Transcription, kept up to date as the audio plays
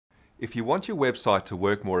If you want your website to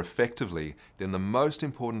work more effectively, then the most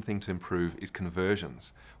important thing to improve is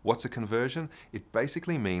conversions. What's a conversion? It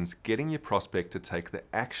basically means getting your prospect to take the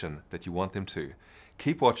action that you want them to.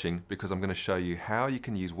 Keep watching because I'm going to show you how you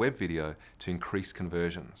can use web video to increase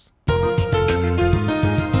conversions.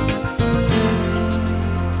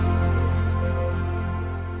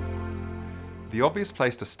 The obvious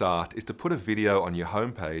place to start is to put a video on your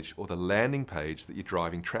homepage or the landing page that you're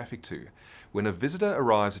driving traffic to. When a visitor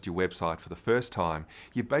arrives at your website for the first time,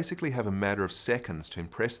 you basically have a matter of seconds to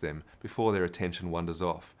impress them before their attention wanders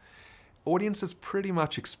off. Audiences pretty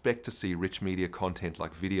much expect to see rich media content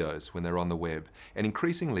like videos when they're on the web, and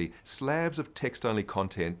increasingly, slabs of text-only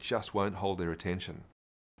content just won't hold their attention.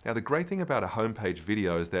 Now, the great thing about a homepage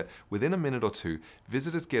video is that within a minute or two,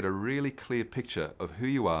 visitors get a really clear picture of who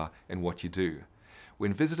you are and what you do.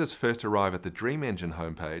 When visitors first arrive at the Dream Engine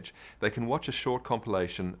homepage, they can watch a short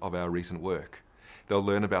compilation of our recent work. They'll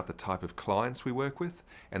learn about the type of clients we work with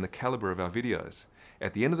and the caliber of our videos.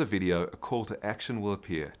 At the end of the video, a call to action will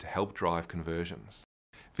appear to help drive conversions.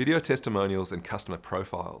 Video testimonials and customer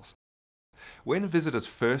profiles. When visitors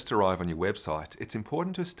first arrive on your website, it's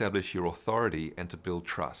important to establish your authority and to build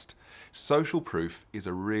trust. Social proof is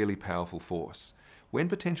a really powerful force. When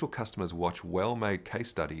potential customers watch well-made case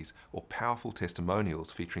studies or powerful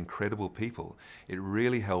testimonials featuring credible people, it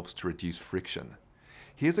really helps to reduce friction.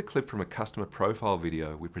 Here's a clip from a customer profile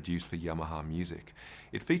video we produced for Yamaha Music.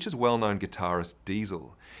 It features well-known guitarist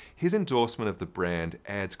Diesel. His endorsement of the brand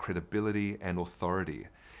adds credibility and authority.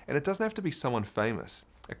 And it doesn't have to be someone famous.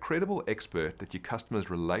 A credible expert that your customers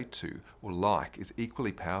relate to or like is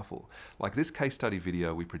equally powerful, like this case study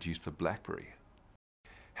video we produced for BlackBerry.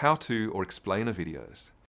 How to or explainer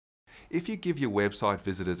videos. If you give your website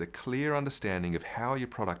visitors a clear understanding of how your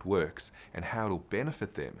product works and how it'll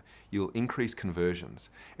benefit them, you'll increase conversions.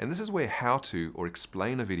 And this is where how to or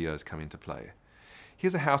explainer videos come into play.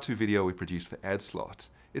 Here's a how-to video we produced for AdSlot.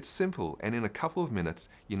 It's simple, and in a couple of minutes,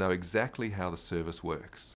 you know exactly how the service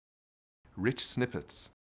works. Rich snippets.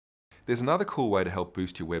 There's another cool way to help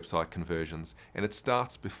boost your website conversions, and it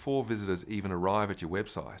starts before visitors even arrive at your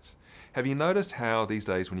website. Have you noticed how these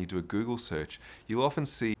days when you do a Google search, you'll often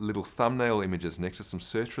see little thumbnail images next to some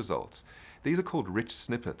search results? These are called rich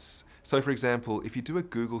snippets. So for example, if you do a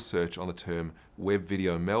Google search on the term Web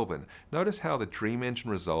Video Melbourne, notice how the Dream Engine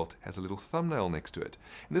result has a little thumbnail next to it.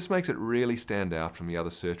 And this makes it really stand out from the other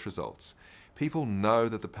search results. People know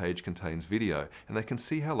that the page contains video, and they can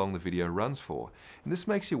see how long the video runs for. And this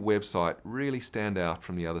makes your website really stand out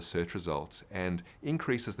from the other search results and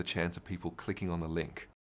increases the chance of people clicking on the link.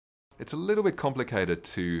 It's a little bit complicated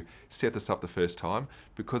to set this up the first time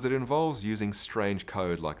because it involves using strange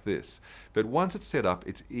code like this. But once it's set up,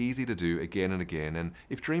 it's easy to do again and again, and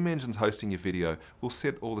if Dream Engine's hosting your video, we'll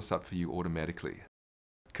set all this up for you automatically.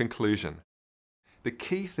 Conclusion. The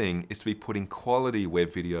key thing is to be putting quality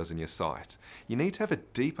web videos on your site. You need to have a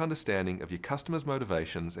deep understanding of your customers'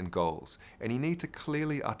 motivations and goals, and you need to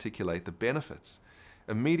clearly articulate the benefits.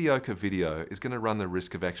 A mediocre video is going to run the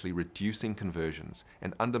risk of actually reducing conversions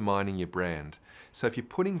and undermining your brand. So if you're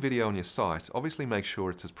putting video on your site, obviously make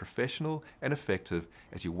sure it's as professional and effective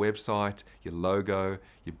as your website, your logo,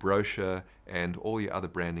 your brochure, and all your other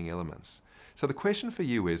branding elements. So the question for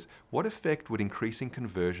you is, what effect would increasing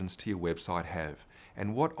conversions to your website have?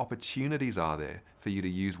 And what opportunities are there for you to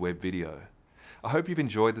use web video? I hope you've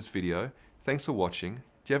enjoyed this video. Thanks for watching.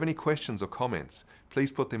 Do you have any questions or comments?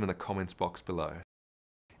 Please put them in the comments box below.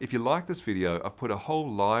 If you like this video, I've put a whole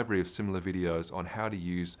library of similar videos on how to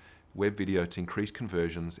use web video to increase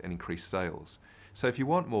conversions and increase sales. So if you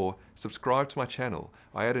want more, subscribe to my channel.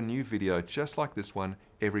 I add a new video just like this one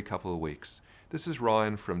every couple of weeks. This is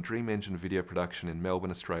Ryan from Dream Engine Video Production in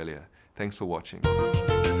Melbourne, Australia. Thanks for watching.